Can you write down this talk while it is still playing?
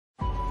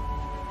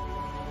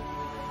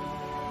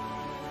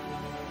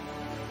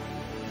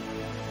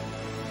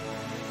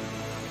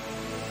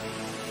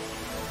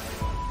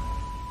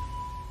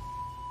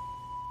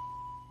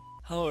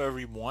Hello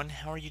everyone,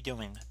 how are you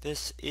doing?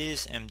 This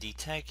is MD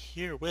Tech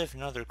here with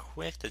another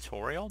quick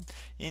tutorial.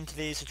 In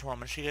today's tutorial I'm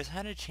going to show you guys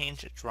how to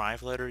change a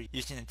drive letter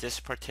using the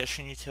disk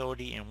partition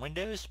utility in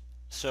Windows.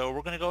 So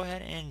we're going to go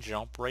ahead and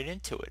jump right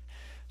into it.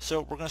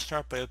 So we're going to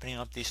start by opening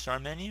up the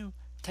start menu,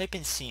 type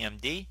in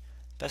CMD.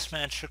 Best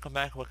match should come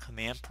back with a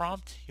command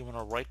prompt. You want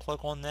to right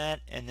click on that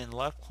and then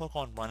left click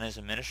on Run as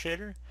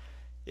Administrator.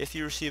 If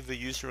you receive a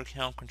user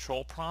account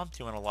control prompt,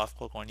 you want to left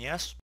click on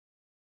Yes.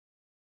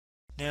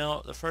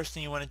 Now the first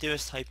thing you want to do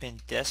is type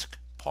in disk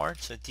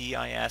part, so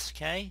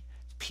D-I-S-K,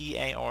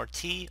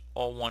 P-A-R-T,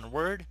 all one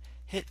word,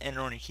 hit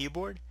enter on your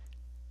keyboard.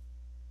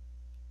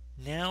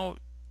 Now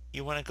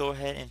you want to go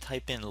ahead and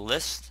type in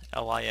list,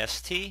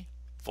 L-I-S-T,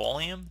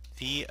 volume,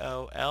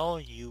 V-O-L-U-M-E,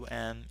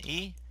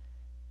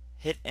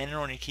 hit enter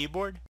on your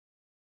keyboard.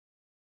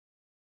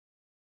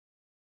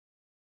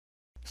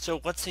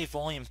 So let's say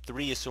volume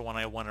 3 is the one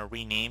I want to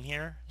rename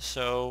here,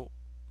 so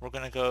we're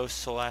going to go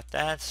select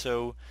that,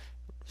 so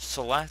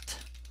select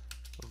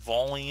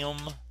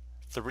volume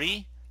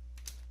 3.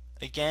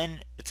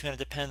 Again, it's going to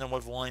depend on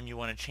what volume you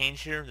want to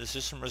change here. The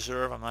system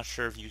reserve, I'm not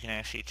sure if you can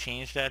actually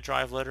change that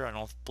drive letter. I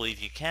don't believe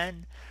you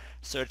can,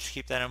 so just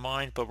keep that in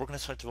mind. But we're going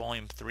to select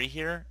volume 3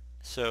 here,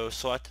 so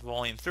select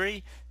volume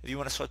 3. If you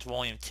want to select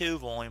volume 2,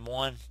 volume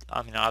 1,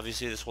 I mean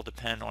obviously this will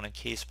depend on a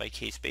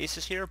case-by-case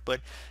basis here,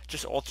 but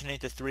just alternate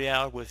the 3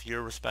 out with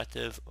your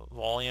respective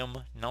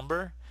volume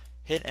number.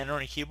 Hit enter on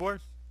your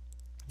keyboard.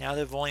 Now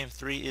that volume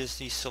 3 is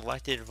the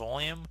selected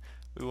volume,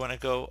 we want to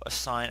go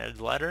assign a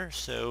letter,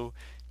 so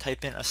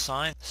type in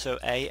assign, so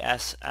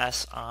A-S-S-I-G-N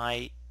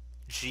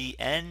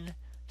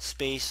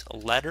space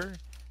letter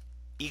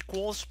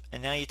equals,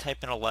 and now you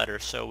type in a letter,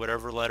 so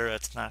whatever letter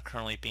that's not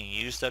currently being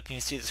used up. You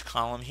can see this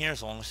column here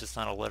as long as it's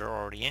not a letter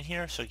already in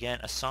here. So again,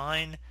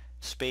 assign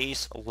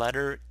space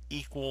letter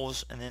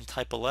equals, and then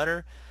type a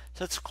letter.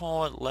 So let's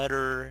call it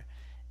letter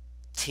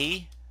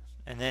T,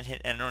 and then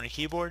hit enter on your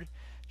keyboard.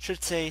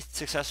 Should say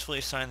successfully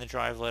assigned the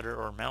drive letter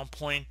or mount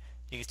point.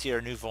 You can see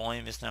our new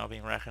volume is now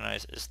being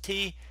recognized as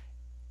T.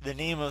 The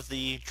name of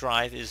the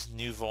drive is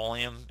new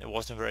volume. It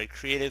wasn't very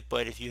creative,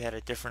 but if you had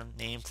a different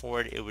name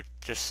for it, it would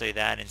just say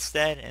that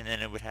instead, and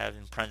then it would have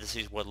in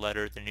parentheses what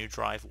letter the new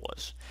drive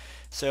was.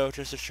 So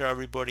just to show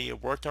everybody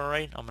it worked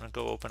alright, I'm going to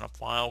go open up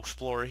File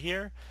Explorer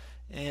here,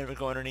 and we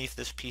go underneath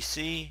this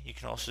PC. You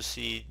can also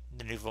see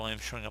the new volume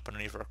showing up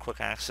underneath our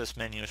quick access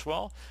menu as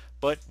well.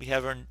 But we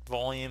have our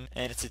volume,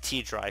 and it's a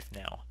T drive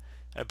now.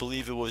 I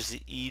believe it was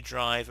the E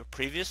drive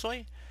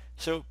previously.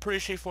 So pretty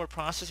straightforward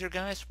process here,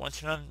 guys.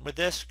 Once you're done with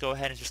this, go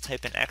ahead and just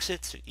type in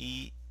exit, so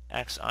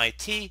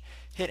E-X-I-T,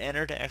 hit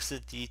enter to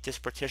exit the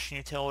disk partition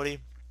utility,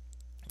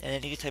 and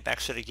then you can type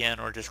exit again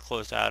or just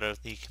close out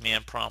of the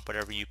command prompt,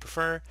 whatever you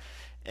prefer.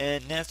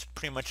 And that's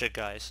pretty much it,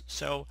 guys.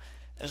 So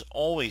as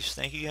always,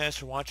 thank you guys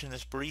for watching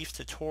this brief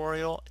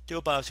tutorial. I do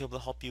hope I was able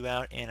to help you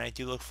out, and I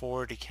do look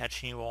forward to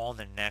catching you all in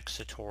the next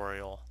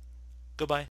tutorial. Goodbye.